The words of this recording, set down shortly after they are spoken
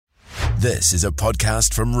This is a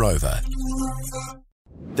podcast from Rover.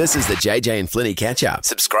 This is the JJ and Flinny catch up.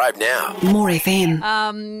 Subscribe now. More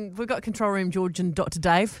FM. We've got Control Room George and Dr.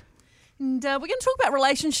 Dave. And we're going to talk about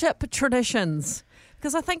relationship traditions.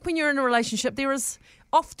 Because I think when you're in a relationship, there is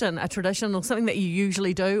often a tradition or something that you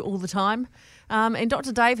usually do all the time. And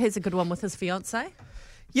Dr. Dave has a good one with his fiancée.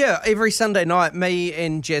 Yeah, every Sunday night, me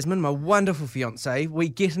and Jasmine, my wonderful fiancée, we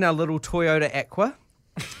get in our little Toyota Aqua.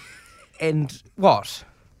 And what?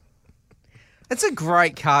 It's a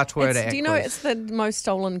great car, Toyota Aqua. Do you know it's the most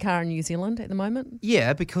stolen car in New Zealand at the moment?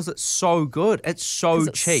 Yeah, because it's so good. It's so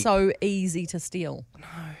cheap. It's so easy to steal. No.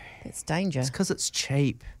 It's danger. It's because it's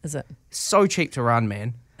cheap. Is it? So cheap to run,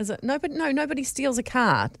 man. Is it? No, but nobody steals a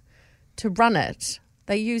car to run it.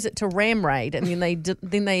 They use it to ram raid and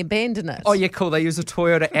then they abandon it. Oh, yeah, cool. They use a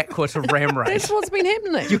Toyota Aqua to ram raid. That's what's been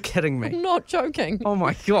happening. You're kidding me. I'm not joking. Oh,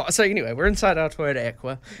 my God. So anyway, we're inside our Toyota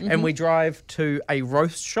Aqua and we drive to a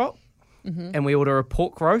roast shop and we order a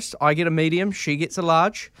pork roast. I get a medium. She gets a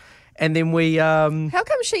large. And then we... How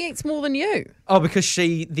come she eats more than you? Oh, because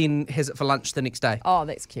she then has it for lunch the next day. Oh,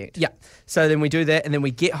 that's cute. Yeah. So then we do that and then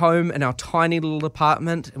we get home in our tiny little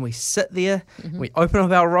apartment and we sit there, we open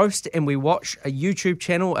up our roast and we watch a YouTube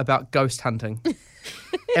channel about ghost hunting.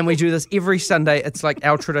 And we do this every Sunday. It's like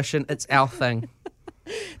our tradition. It's our thing.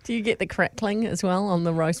 Do you get the crackling as well on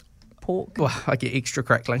the roast pork? Well, I get extra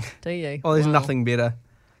crackling. Do you? Oh, there's nothing better.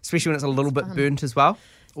 Especially when it's a little bit burnt as well.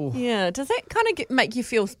 Ooh. Yeah. Does that kind of make you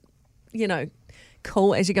feel,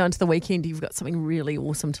 cool as you go into the weekend? You've got something really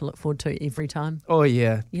awesome to look forward to every time. Oh,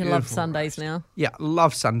 yeah. You love Sundays now? Yeah,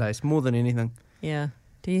 love Sundays more than anything. Yeah.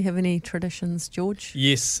 Do you have any traditions, George?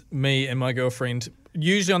 Yes, me and my girlfriend,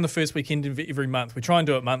 usually on the first weekend of every month, we try and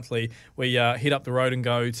do it monthly. We head up the road and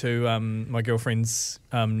go to my girlfriend's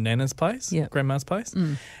Nana's place, Grandma's place.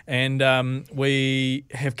 And we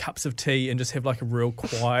have cups of tea and just have like a real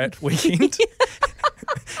quiet weekend.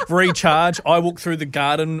 Recharge. I walk through the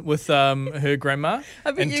garden with her grandma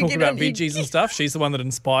and talk about veggies and stuff. She's the one that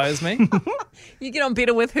inspires me. You get on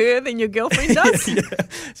better with her than your girlfriend does? Yeah.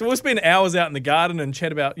 So we'll spend hours out in the garden and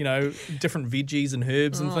chat about, different veggies and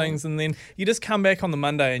herbs and things. And then you just come back on the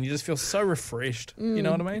Monday and you just feel so refreshed. You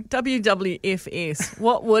know what I mean? WWFS.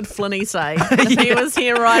 What would Flinny say if he was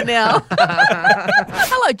here right now?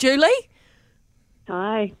 Hello, Julie.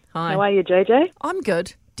 Hi. Hi. How are you, JJ? I'm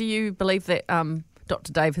good. Do you believe that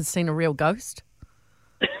Dr. Dave has seen a real ghost?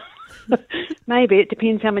 Maybe. It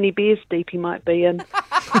depends how many beers deep he might be in.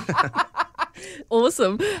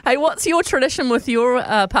 Awesome. Hey, what's your tradition with your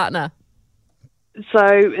partner? So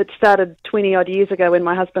it started 20-odd years ago when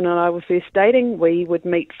my husband and I were first dating. We would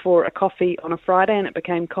meet for a coffee on a Friday and it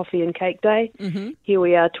became coffee and cake day. Here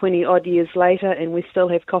we are 20-odd years later and we still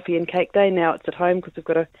have coffee and cake day. Now it's at home because we've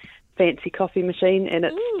got a fancy coffee machine, and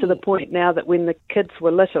it's to the point now that when the kids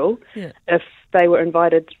were little, if they were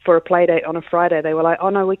invited for a play date on a Friday, they were like, "Oh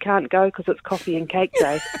no, we can't go because it's coffee and cake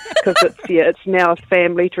day," because it's now a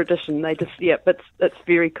family tradition. They just it's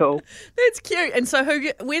very cool. That's cute. And so,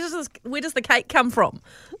 where does the cake come from?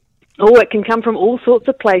 Oh, it can come from all sorts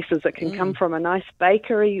of places. It can come from a nice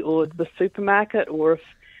bakery or the supermarket, or if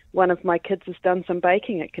one of my kids has done some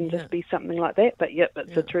baking, it can just be something like that. But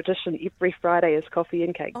it's a tradition. Every Friday is coffee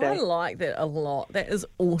and cake day. I like that a lot. That is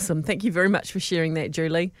awesome. Thank you very much for sharing that,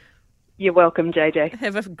 Julie. You're welcome, JJ.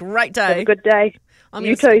 Have a great day. Have a good day.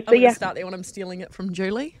 You too. I'm See ya. to start there when I'm stealing it from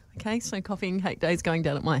Julie. Okay, so coffee and cake day is going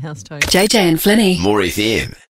down at my house too. JJ and Flinny. More FM.